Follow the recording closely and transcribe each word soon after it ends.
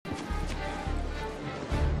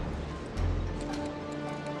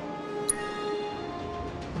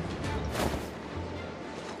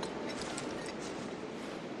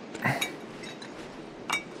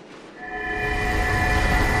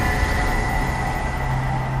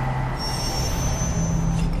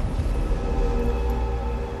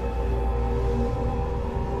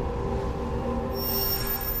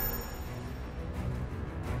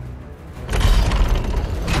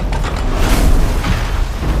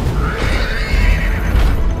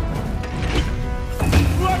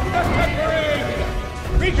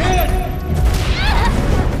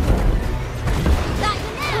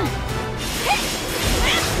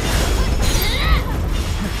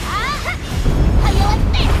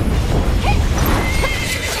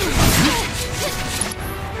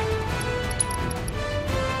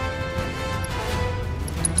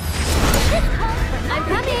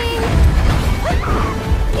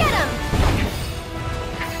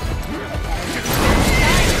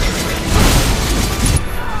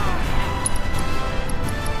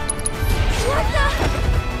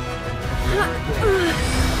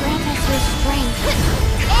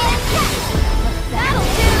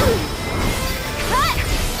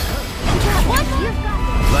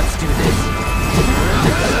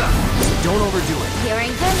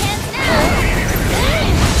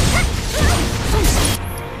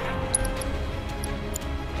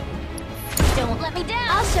down.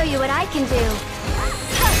 I'll show you what I can do.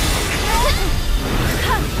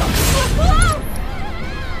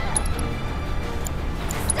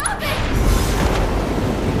 Stop it!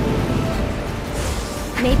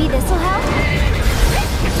 Maybe this'll help?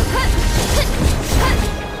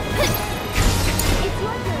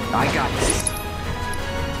 I got this.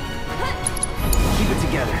 Keep it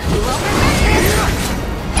together. You won't regret this.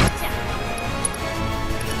 Gotcha.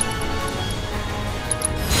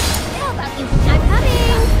 How about you? I'm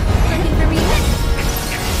coming! Looking for me?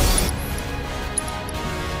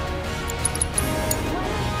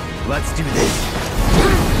 Let's do this.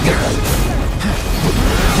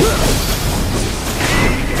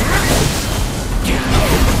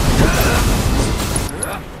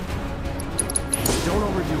 Don't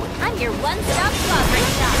overdo it. I'm your one-stop slaughtering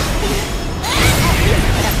shop. At least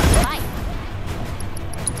put up a fight.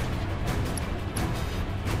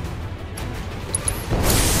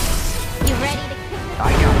 You ready to kick? I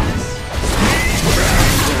got this.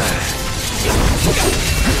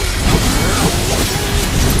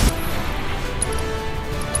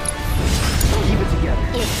 Keep it together.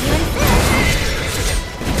 If you insist.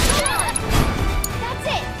 That's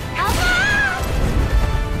it. I'll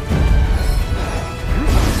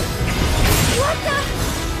What the?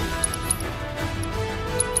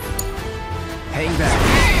 Hang back.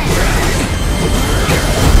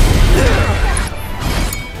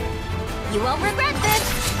 You won't regret this.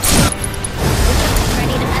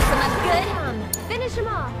 Ready to mess them up good? Finish him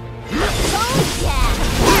off. Oh yeah!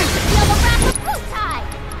 Feel the wrath of Putai!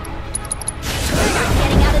 You're not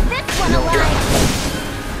getting out of this one alive!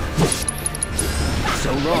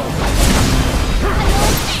 So long.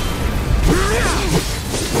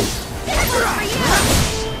 This one's for you!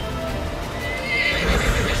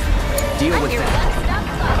 Deal I'm with your that. one-stop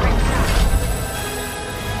slaughtering shop.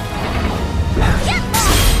 Get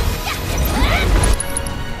lost!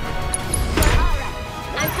 Alright,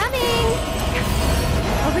 I'm coming!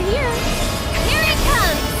 Over here. here it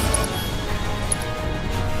comes!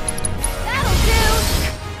 That'll do!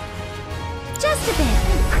 Just a bit.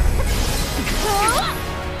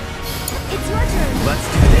 It's your turn. Let's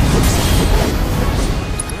do this.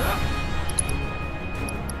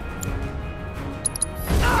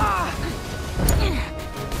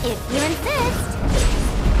 If you insist.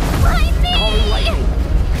 Find me! Call lightning.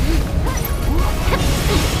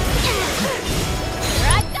 Here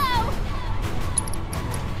I go!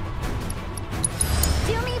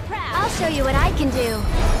 Do me proud. I'll show you what I can do.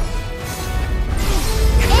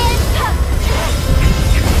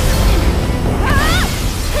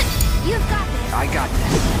 You've got this. I got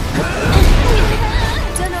this.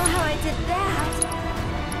 Don't know how I did that.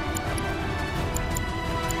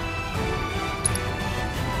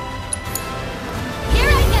 Here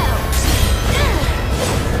I go!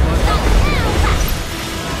 Not now!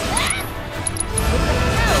 With the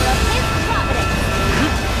power of his providence!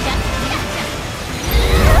 Gotcha!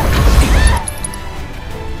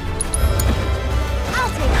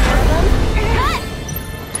 I'll take care of them. Cut!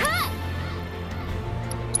 Cut!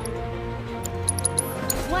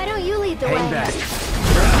 Why don't you lead the Hang way? back.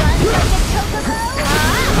 Run like a chocobo!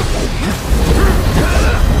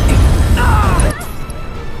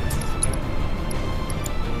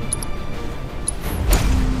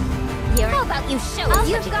 How about you show us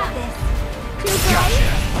You've what you got got? this. Gotcha.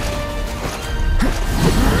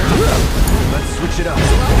 Let's switch it up. You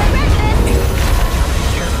won't regret this!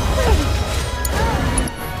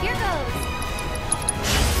 Here goes.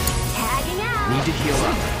 Tagging out. Need to heal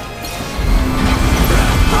up.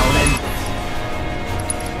 I'll end this.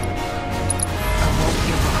 I won't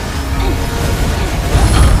give up.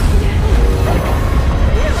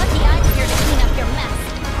 You're lucky I'm here to clean up your mess.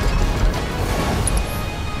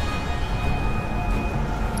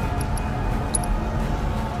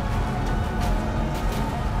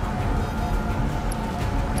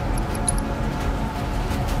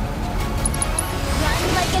 Run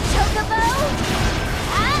like a chocobo!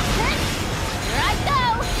 Ah, here I go!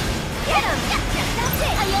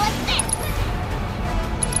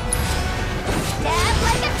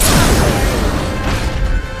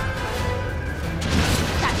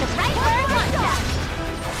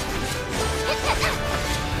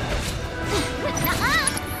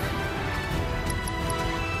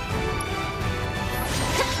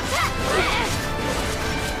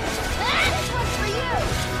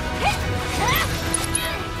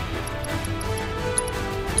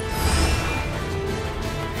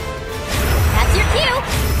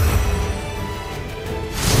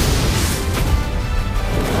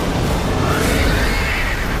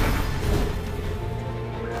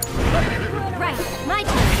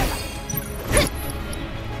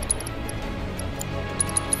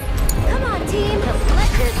 team. The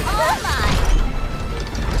pleasure's all mine.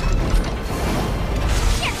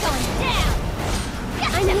 You're going down.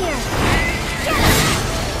 I'm here. Get him.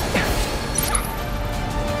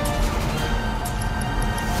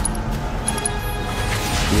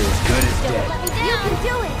 You're as good as Don't dead. let me down. You can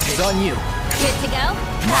do it. It's on you. Good to go?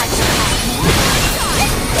 My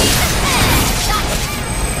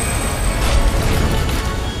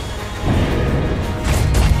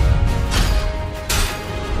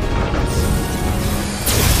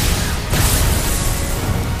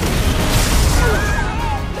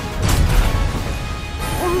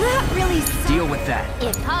Well, that really sucks. Deal with that.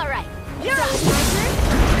 It's all right. You're up, Roger.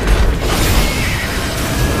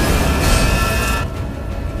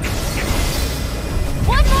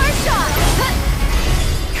 One more shot.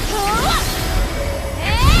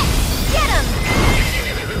 Get him.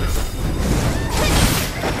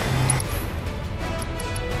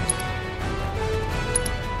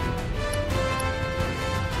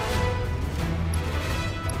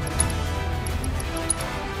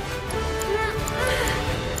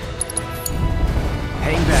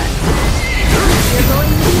 Hang back. You're going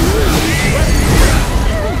to be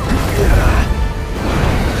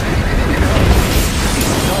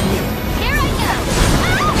It's on you. Here I go.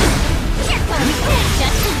 Here comes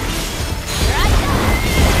Justin. Here I go.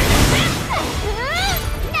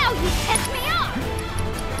 Now you piss me off.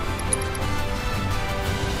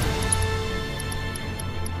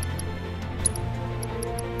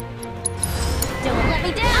 Don't let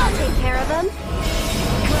me down. I'll take care of him.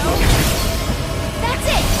 That's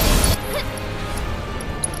it. Goodbye.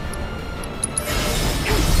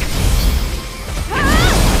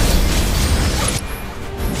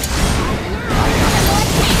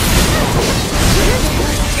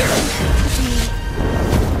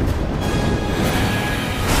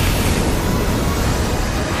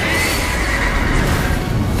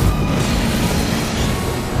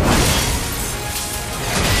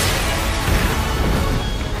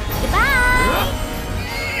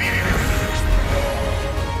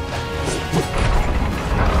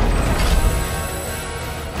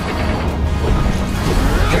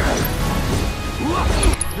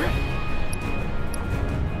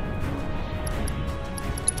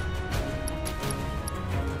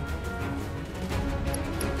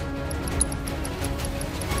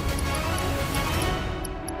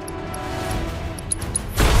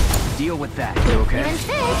 Deal with that. You You okay? insist.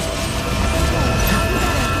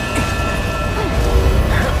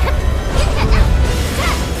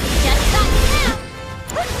 Just got you now.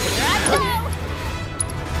 Here I go.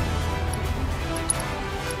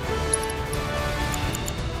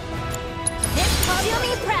 This will do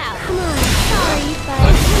me proud. Come on. Sorry,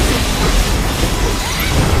 but...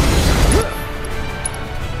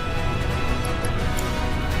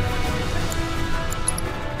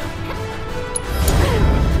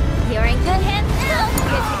 You're in good hands now. Good to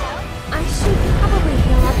go. I should probably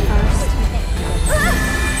heal up first.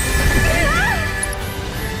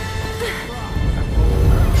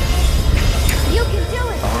 You can do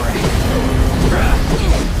it! All right.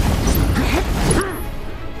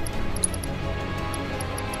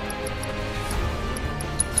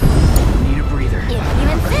 Need a breather. If you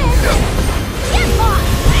insist. Get lost.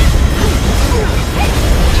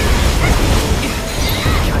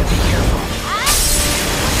 Gotta be careful.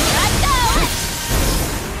 Here I go.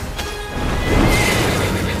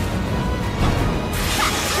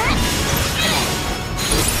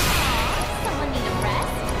 Someone need a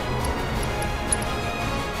rest?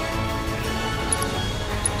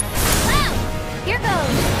 Wow! Here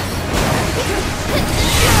goes.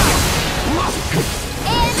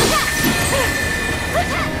 And attack!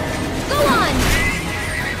 Go on!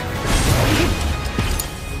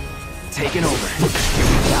 Taking over.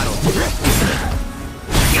 Battle.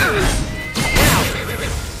 Now!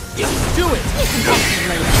 Do it!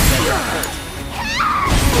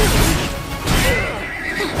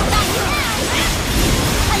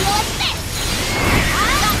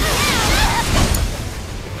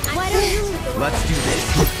 Why don't you lead the way? Let's do this.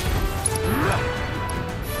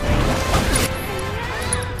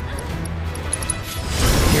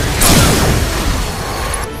 Here it comes.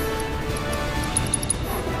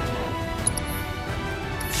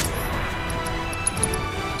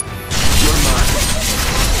 You're mine.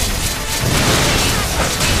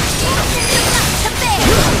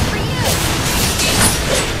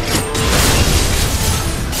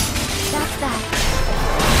 That's that.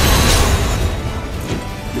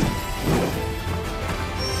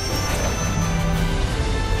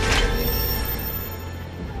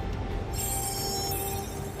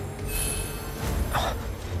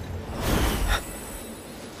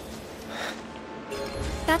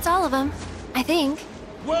 That's all of them. I think.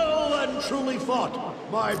 Well and truly fought,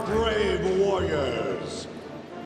 my brave warriors.